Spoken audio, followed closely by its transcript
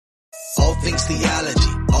things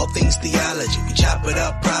theology, all things theology. We chop it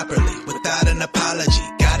up properly without an apology.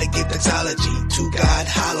 Gotta give doxology to God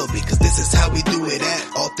hollow, because this is how we do it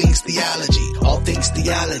at All Things Theology. All things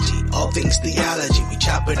theology, all things theology. We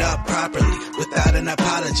chop it up properly without an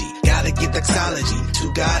apology. Gotta give doxology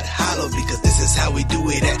to God hollow, because this is how we do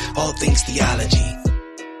it at All Things Theology.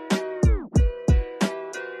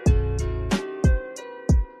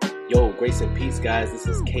 Yo, grace and peace, guys. This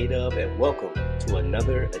is K-Dub, and welcome to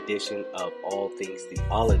another edition of All Things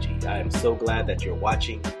Theology. I am so glad that you're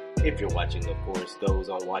watching. If you're watching, of course, those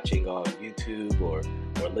watching on YouTube or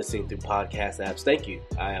listening through podcast apps, thank you.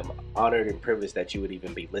 I am honored and privileged that you would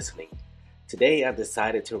even be listening. Today, I've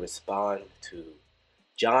decided to respond to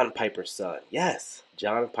John Piper's son. Yes,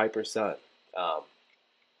 John Piper's son.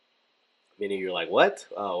 Many of you are like, what?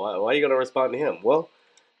 Why are you going to respond to him? Well,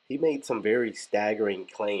 he made some very staggering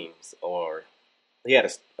claims, or he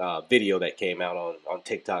had a video that came out on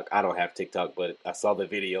TikTok. I don't have TikTok, but I saw the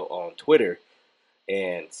video on Twitter.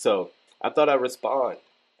 And so I thought I'd respond.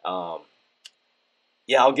 I'll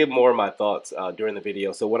give more of my thoughts during the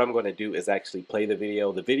video. So what I'm going to do is actually play the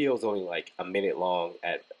video. The video is only like a minute long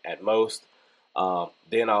at most.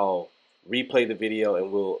 Then I'll replay the video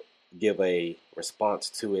and we'll give a response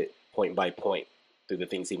to it point by point through the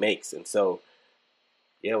things he makes. And so,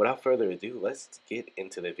 without further ado, let's get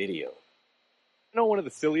into the video. You know one of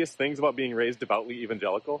the silliest things about being raised devoutly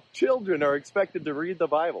evangelical? Children are expected to read the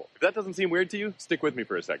Bible. If that doesn't seem weird to you, stick with me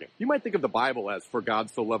for a second. You might think of the Bible as "For God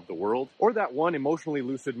so loved the world," or that one emotionally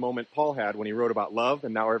lucid moment Paul had when he wrote about love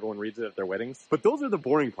and now everyone reads it at their weddings. But those are the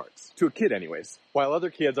boring parts. To a kid anyways. While other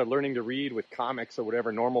kids are learning to read with comics or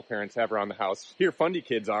whatever normal parents have around the house, here fundy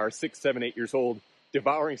kids are 6, 7, 8 years old,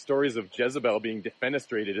 devouring stories of Jezebel being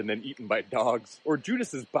defenestrated and then eaten by dogs, or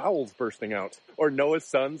Judas's bowels bursting out, or Noah's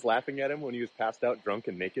sons laughing at him when he was passed out drunk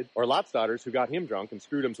and naked, or Lot's daughters who got him drunk and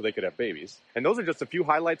screwed him so they could have babies. And those are just a few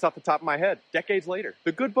highlights off the top of my head, decades later.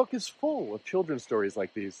 The good book is full of children's stories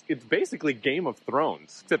like these. It's basically Game of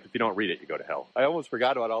Thrones, except if you don't read it, you go to hell. I almost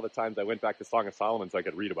forgot about all the times I went back to Song of Solomon so I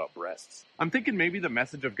could read about breasts. I'm thinking maybe the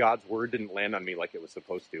message of God's word didn't land on me like it was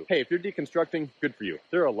supposed to. Hey, if you're deconstructing, good for you.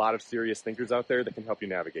 There are a lot of serious thinkers out there that can help you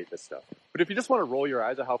navigate this stuff. But if you just want to roll your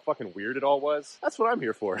eyes at how fucking weird it all was, that's what I'm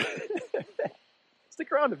here for.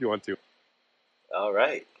 Stick around if you want to. All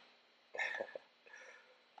right.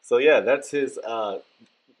 So that's his,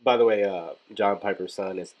 by the way, John Piper's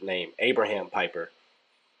son is named Abraham Piper.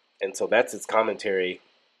 And so that's his commentary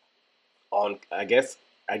on, I guess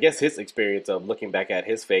his experience of looking back at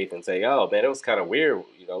his faith and saying, oh man, it was kind of weird.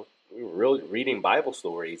 We were really reading Bible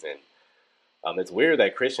stories, and it's weird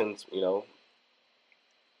that Christians,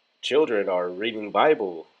 children are reading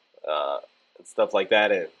Bible and stuff like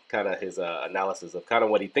that, and kind of his analysis of kind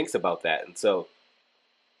of what he thinks about that. And so,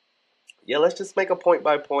 let's just make a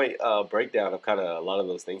point-by-point breakdown of kind of a lot of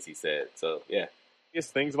those things he said. So,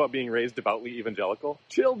 Things about being raised devoutly evangelical.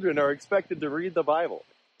 Children are expected to read the Bible.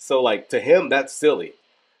 So, like, to him, that's silly.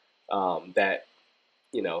 That,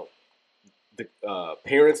 the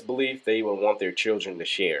parents' belief they would want their children to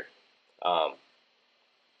share. I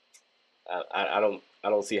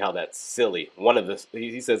don't see how that's silly.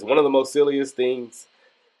 He says one of the most silliest things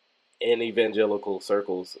in evangelical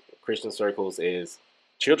circles, Christian circles, is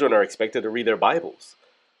children are expected to read their Bibles.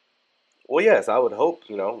 Well, yes, I would hope,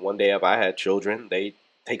 one day if I had children, they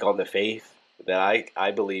take on the faith that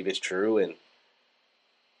I believe is true, and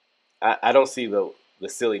I don't see the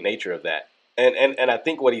silly nature of that. And I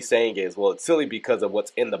think what he's saying is, well, it's silly because of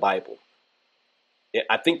what's in the Bible.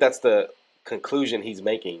 I think that's the conclusion he's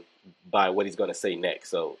making by what he's going to say next.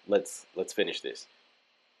 So let's finish this.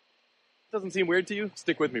 Doesn't seem weird to you?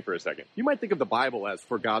 Stick with me for a second. You might think of the Bible as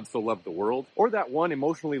 "For God so loved the world," or that one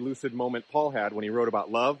emotionally lucid moment Paul had when he wrote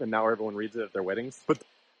about love and now everyone reads it at their weddings. But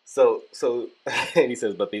so and he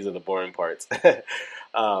says, but these are the boring parts.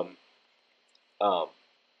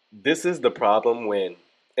 This is the problem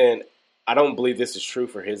and I don't believe this is true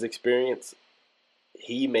for his experience.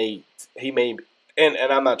 He may. And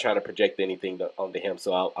I'm not trying to project anything onto him,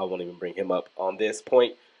 so I won't even bring him up on this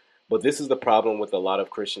point. But this is the problem with a lot of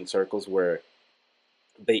Christian circles, where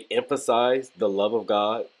they emphasize the love of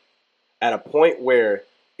God at a point where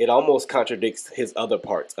it almost contradicts his other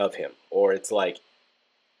parts of him. Or it's like,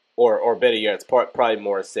 or better yet, it's probably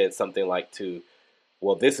more said something like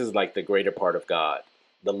well, this is like the greater part of God,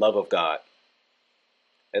 the love of God.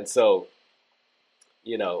 And so,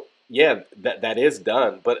 that is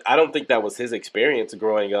done, but I don't think that was his experience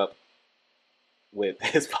growing up with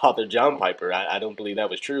his father, John Piper. I don't believe that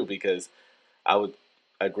was true, because I would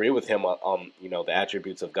agree with him on the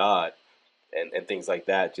attributes of God and things like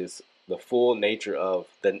that. Just the full nature of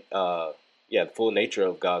the full nature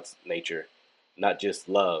of God's nature not just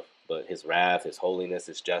love, but his wrath, his holiness,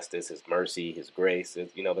 his justice, his mercy, his grace.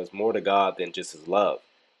 There's more to God than just his love.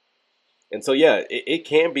 And so, yeah, it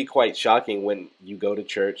can be quite shocking when you go to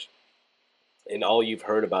church and all you've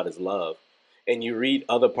heard about is love, and you read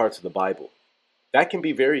other parts of the Bible. That can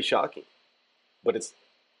be very shocking, but it's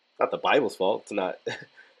not the Bible's fault. It's not,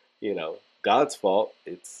 God's fault.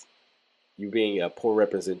 It's you being a poor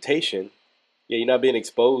representation. Yeah, you're not being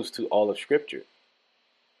exposed to all of Scripture,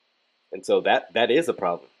 and so that is a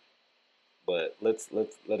problem. But let's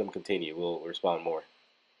let him continue. We'll respond more.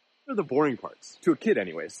 They're the boring parts, to a kid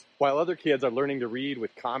anyways. While other kids are learning to read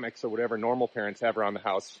with comics or whatever normal parents have around the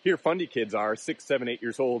house, here fundy kids are 6, 7, 8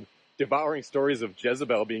 years old, devouring stories of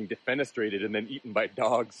Jezebel being defenestrated and then eaten by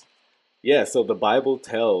dogs. Yeah, so the Bible's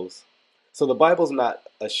not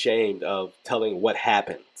ashamed of telling what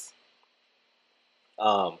happens.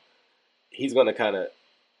 He's going to kind of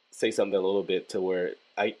say something a little bit to where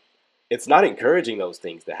it's not encouraging those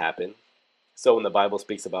things to happen. So when the Bible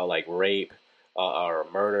speaks about like rape or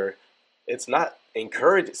murder, it's not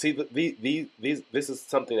encouraging. See, this is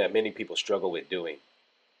something that many people struggle with doing.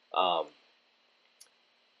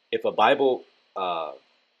 If a Bible,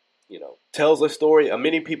 tells a story,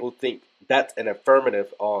 many people think that's an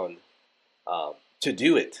affirmative on to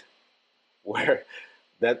do it. Where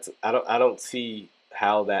I don't see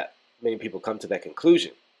how that many people come to that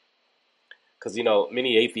conclusion. Because,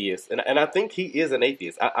 many atheists, and I think he is an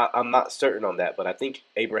atheist. I'm not certain on that, but I think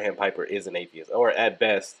Abraham Piper is an atheist, or at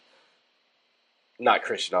best, not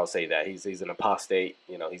Christian. I'll say that he's an apostate.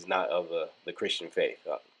 He's not of the Christian faith.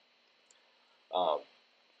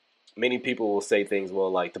 Many people will say things,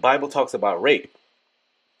 well, like the Bible talks about rape,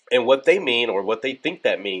 and what they mean or what they think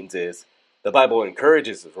that means is the Bible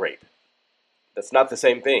encourages rape. That's not the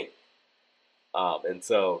same thing. And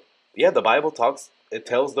so, yeah, the Bible it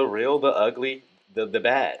tells the real, the ugly, the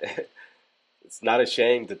bad. It's not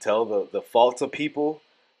ashamed to tell the faults of people,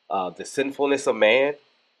 the sinfulness of man.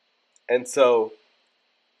 And so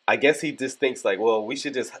I guess he just thinks like, well, we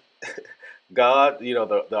should just, God, the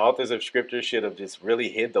authors of Scripture should have just really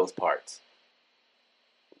hid those parts.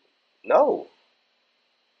 No.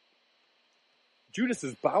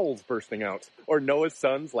 Judas's bowels bursting out, or Noah's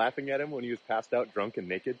sons laughing at him when he was passed out drunk and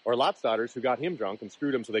naked, or Lot's daughters who got him drunk and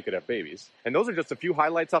screwed him so they could have babies. And those are just a few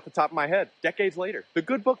highlights off the top of my head. Decades later, the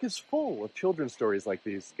good book is full of children's stories like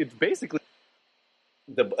these. It's basically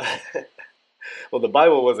the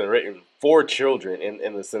Bible wasn't written for children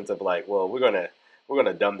in the sense of like, well, we're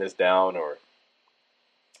gonna dumb this down or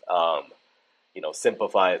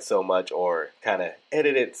simplify it so much or kind of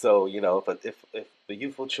edit it so if the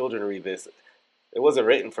youthful children read this. It wasn't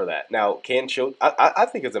written for that. Now, I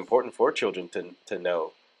think it's important for children to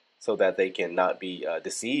know so that they can not be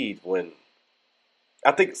deceived when...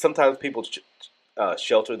 I think sometimes people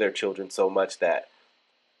shelter their children so much that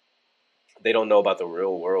they don't know about the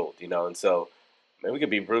real world, And so, we could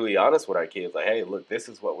be brutally honest with our kids. Like, hey, look, this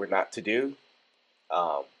is what we're not to do.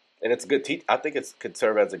 And it's a good I think it could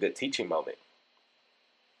serve as a good teaching moment.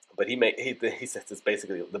 But he says it's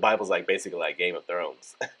basically... The Bible's basically like Game of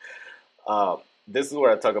Thrones. This is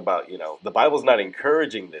where I talk about, the Bible's not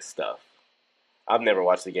encouraging this stuff. I've never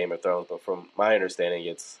watched the Game of Thrones, but from my understanding,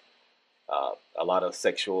 it's a lot of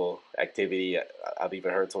sexual activity. I've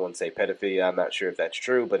even heard someone say pedophilia. I'm not sure if that's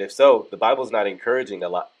true, but if so, the Bible's not encouraging a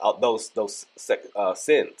lot those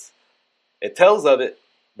sins. It tells of it,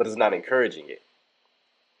 but it's not encouraging it.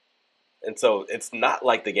 And so it's not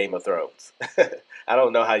like the Game of Thrones. I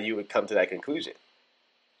don't know how you would come to that conclusion.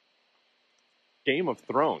 Game of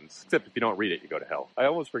Thrones. Except if you don't read it, you go to hell. I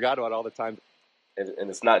almost forgot about all the time. And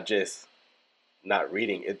it's not just not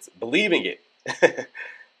reading, it's believing it.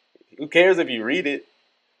 Who cares if you read it?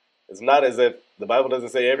 It's not as if the Bible doesn't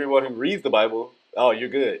say everyone who reads the Bible, oh, you're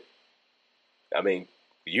good. I mean,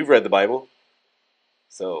 you've read the Bible.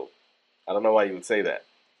 So I don't know why you would say that.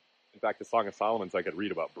 In fact, the Song of Solomon so I could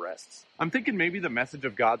read about breasts. I'm thinking maybe the message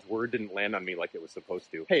of God's word didn't land on me like it was supposed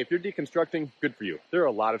to. Hey, if you're deconstructing, good for you. There are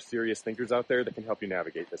a lot of serious thinkers out there that can help you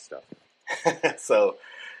navigate this stuff. So,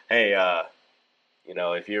 hey,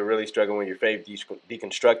 if you're really struggling with your faith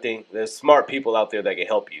deconstructing, there's smart people out there that can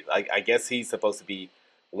help you. I guess he's supposed to be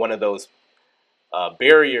one of those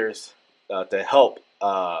barriers to help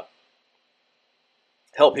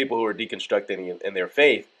people who are deconstructing in their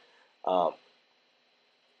faith.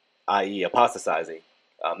 I.e. apostatizing,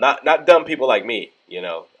 not dumb people like me,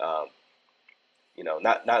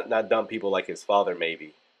 not dumb people like his father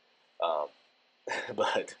maybe,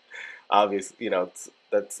 but obviously,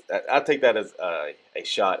 I take that as a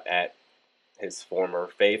shot at his former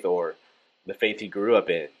faith or the faith he grew up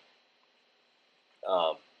in.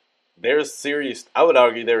 there's serious. I would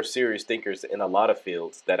argue there are serious thinkers in a lot of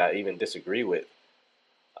fields that I even disagree with.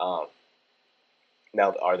 Um,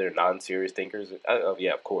 Now, are there non-serious thinkers?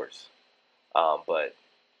 Yeah, of course. But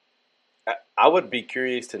I would be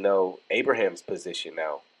curious to know Abraham's position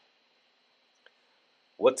now.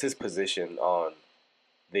 What's his position on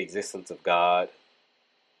the existence of God,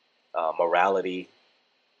 morality,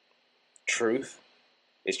 truth?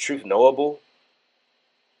 Is truth knowable?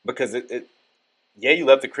 Because yeah, you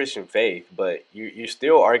left the Christian faith, but you're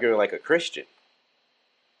still arguing like a Christian.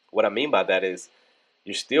 What I mean by that is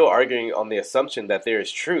you're still arguing on the assumption that there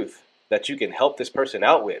is truth that you can help this person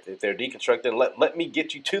out with. If they're deconstructed, let me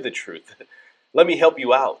get you to the truth. Let me help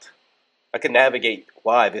you out. I can navigate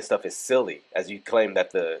why this stuff is silly, as you claim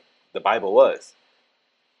that the Bible was.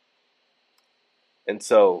 And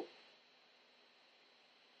so,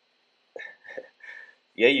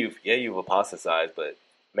 yeah, you've apostatized, but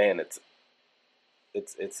man,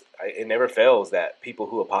 it never fails that people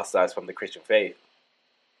who apostatize from the Christian faith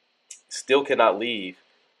still cannot leave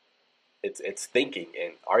its thinking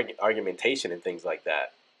and argumentation and things like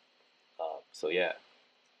that. So yeah.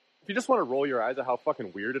 If you just want to roll your eyes at how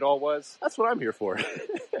fucking weird it all was, that's what I'm here for.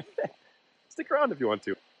 Stick around if you want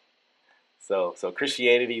to. So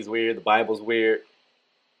Christianity is weird. The Bible's weird.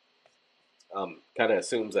 Kind of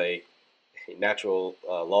assumes a natural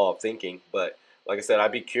law of thinking. But like I said,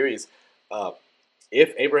 I'd be curious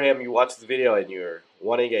if Abraham, you watch this video and you're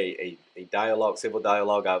wanting a dialogue, civil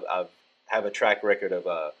dialogue. I have a track record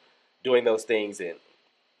of doing those things and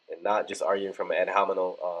not just arguing from an ad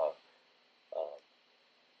hominem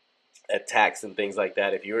attacks and things like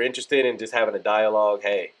that. If you're interested in just having a dialogue,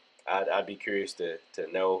 hey, I'd be curious to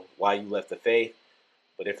know why you left the faith.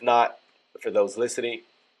 But if not, for those listening,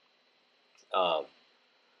 I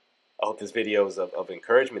hope this video is of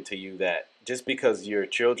encouragement to you that just because you're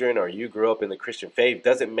children or you grew up in the Christian faith it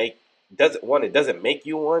doesn't make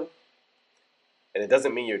you one, and it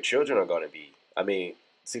doesn't mean your children are going to be. I mean,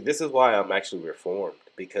 see, this is why I'm actually reformed,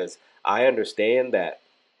 because I understand that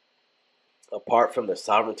apart from the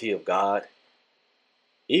sovereignty of God,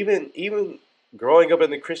 even growing up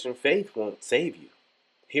in the Christian faith won't save you.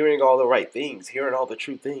 Hearing all the right things, hearing all the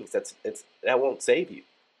true things, that won't save you.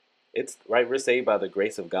 It's right, we're saved by the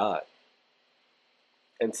grace of God.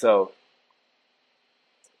 And so,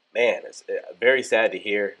 man, it's very sad to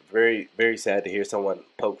hear, very, very sad to hear someone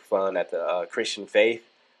poke fun at the Christian faith.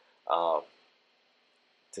 To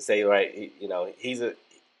say, right,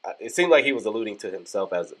 it seemed like he was alluding to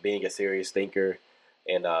himself as being a serious thinker,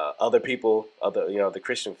 and other people, the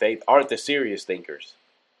Christian faith aren't the serious thinkers.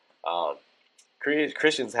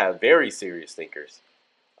 Christians have very serious thinkers.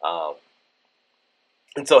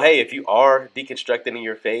 And so, hey, if you are deconstructing in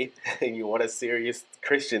your faith and you want a serious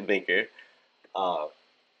Christian thinker,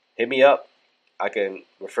 hit me up. I can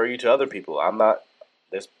refer you to other people.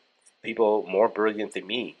 There's people more brilliant than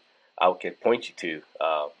me I can point you to,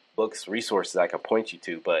 books, resources I can point you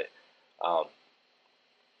to. But,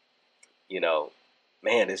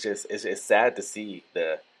 man, it's sad to see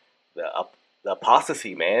the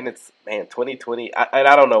apostasy, man. 2020.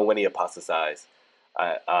 I don't know when he apostatized.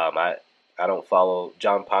 I don't follow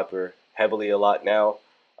John Piper heavily a lot now,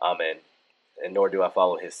 and nor do I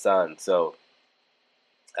follow his son. So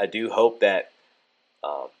I do hope that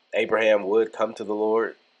Abraham would come to the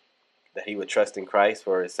Lord, that he would trust in Christ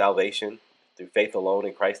for his salvation through faith alone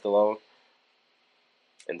in Christ alone,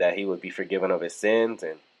 and that he would be forgiven of his sins,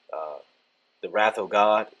 and the wrath of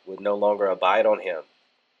God would no longer abide on him.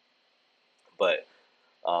 But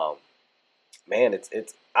man,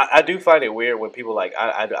 I do find it weird when people like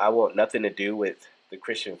I want nothing to do with the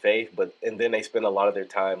Christian faith, and then they spend a lot of their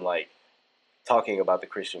time like talking about the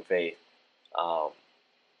Christian faith,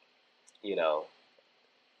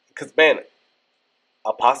 because man,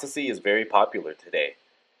 apostasy is very popular today,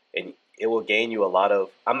 and it will gain you a lot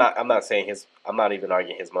of. I'm not even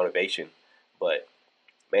arguing his motivation, but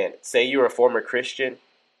man, say you're a former Christian,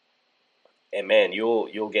 and man,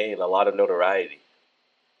 you'll gain a lot of notoriety.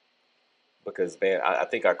 Because, man, I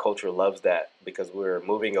think our culture loves that, because we're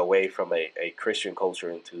moving away from a Christian culture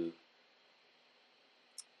into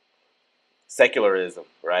secularism,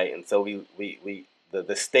 right? And so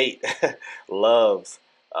the state loves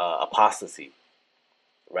apostasy,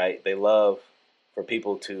 right? They love for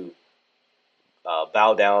people to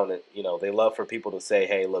bow down, and they love for people to say,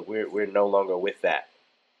 "Hey, look, we're no longer with that,"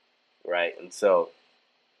 right? And so,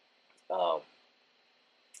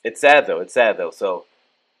 it's sad though. So.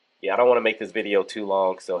 Yeah, I don't want to make this video too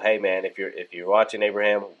long. So, hey, man, if you're watching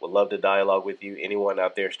Abraham, would love to dialogue with you. Anyone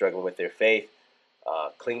out there struggling with their faith,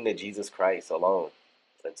 cling to Jesus Christ alone.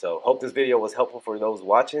 And so, hope this video was helpful for those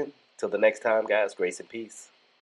watching. Till the next time, guys, grace and peace.